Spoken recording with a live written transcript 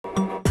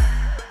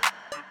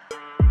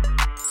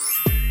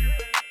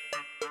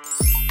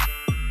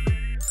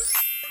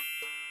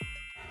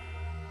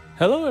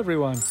Hello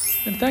everyone,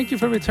 and thank you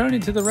for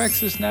returning to the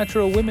Rex's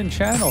Natural Women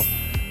channel.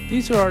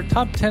 These are our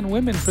top 10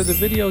 women for the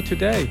video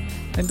today.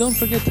 And don't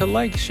forget to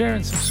like, share,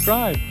 and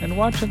subscribe, and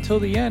watch until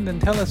the end and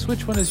tell us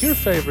which one is your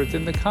favorite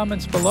in the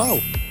comments below.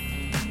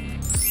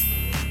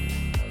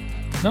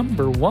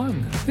 Number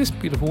 1. This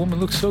beautiful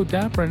woman looks so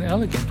dapper and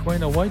elegant,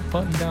 wearing a white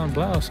button-down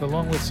blouse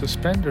along with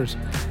suspenders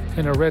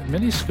and a red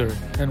miniskirt.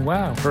 And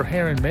wow, her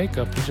hair and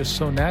makeup is just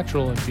so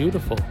natural and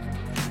beautiful.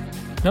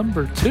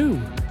 Number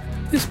 2.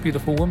 This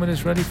beautiful woman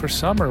is ready for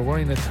summer,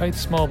 wearing a tight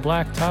small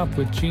black top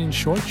with jean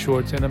short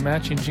shorts and a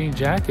matching jean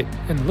jacket.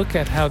 And look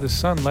at how the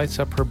sun lights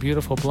up her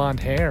beautiful blonde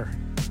hair.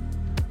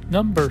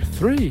 Number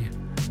 3.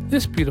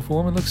 This beautiful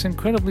woman looks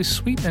incredibly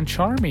sweet and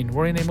charming,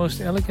 wearing a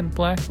most elegant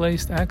black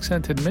laced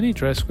accented mini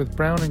dress with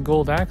brown and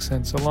gold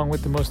accents along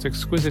with the most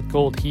exquisite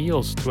gold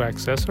heels to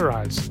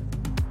accessorize.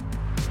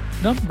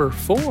 Number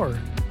 4.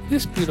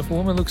 This beautiful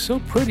woman looks so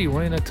pretty,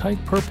 wearing a tight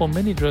purple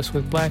mini dress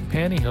with black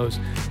pantyhose,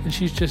 and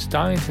she's just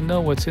dying to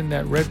know what's in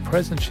that red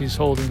present she's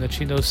holding that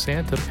she knows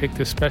Santa picked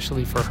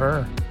especially for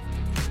her.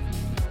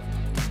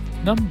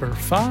 Number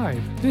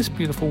 5. This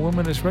beautiful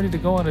woman is ready to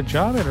go on a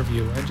job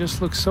interview and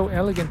just looks so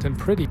elegant and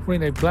pretty,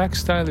 wearing a black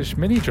stylish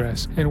mini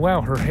dress, and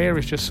wow, her hair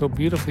is just so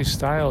beautifully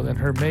styled and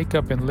her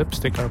makeup and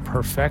lipstick are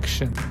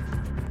perfection.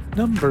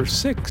 Number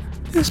 6.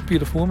 This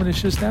beautiful woman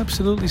is just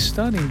absolutely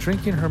stunning,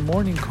 drinking her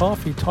morning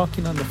coffee,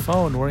 talking on the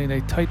phone, wearing a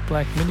tight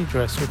black mini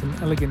dress with an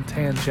elegant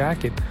tan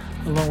jacket,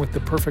 along with the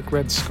perfect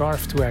red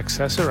scarf to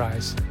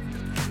accessorize.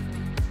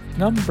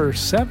 Number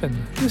 7.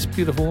 This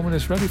beautiful woman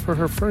is ready for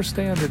her first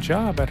day on the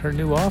job at her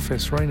new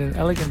office, wearing an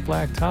elegant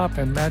black top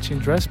and matching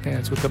dress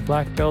pants with a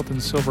black belt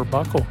and silver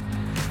buckle,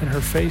 and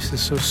her face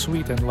is so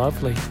sweet and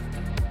lovely.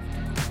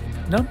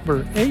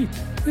 Number 8.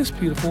 This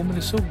beautiful woman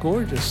is so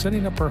gorgeous,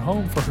 setting up her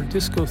home for her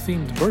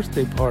disco-themed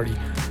birthday party,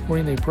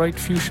 wearing a bright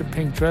fuchsia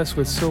pink dress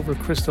with silver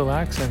crystal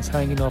accents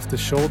hanging off the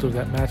shoulder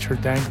that match her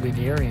dangling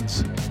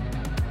earrings.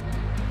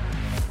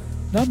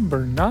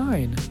 Number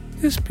 9.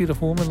 This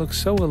beautiful woman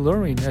looks so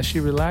alluring as she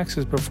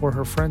relaxes before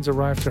her friends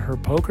arrive to her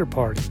poker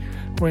party,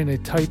 wearing a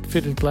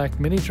tight-fitted black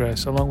mini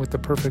dress along with the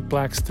perfect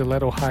black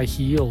stiletto high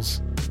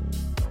heels.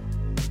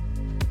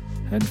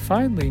 And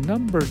finally,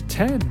 number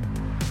 10.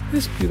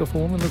 This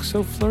beautiful woman looks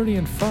so flirty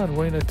and fun,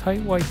 wearing a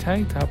tight white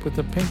tank top with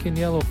a pink and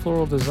yellow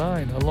floral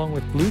design along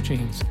with blue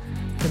jeans.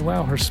 And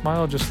wow, her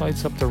smile just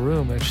lights up the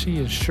room as she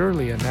is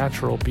surely a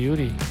natural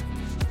beauty.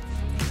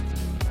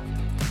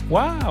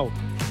 Wow!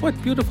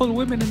 What beautiful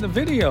women in the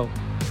video!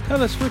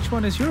 Tell us which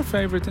one is your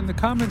favorite in the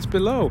comments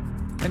below.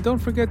 And don't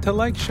forget to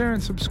like, share,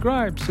 and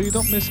subscribe so you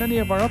don't miss any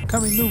of our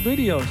upcoming new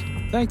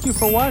videos. Thank you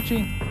for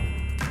watching.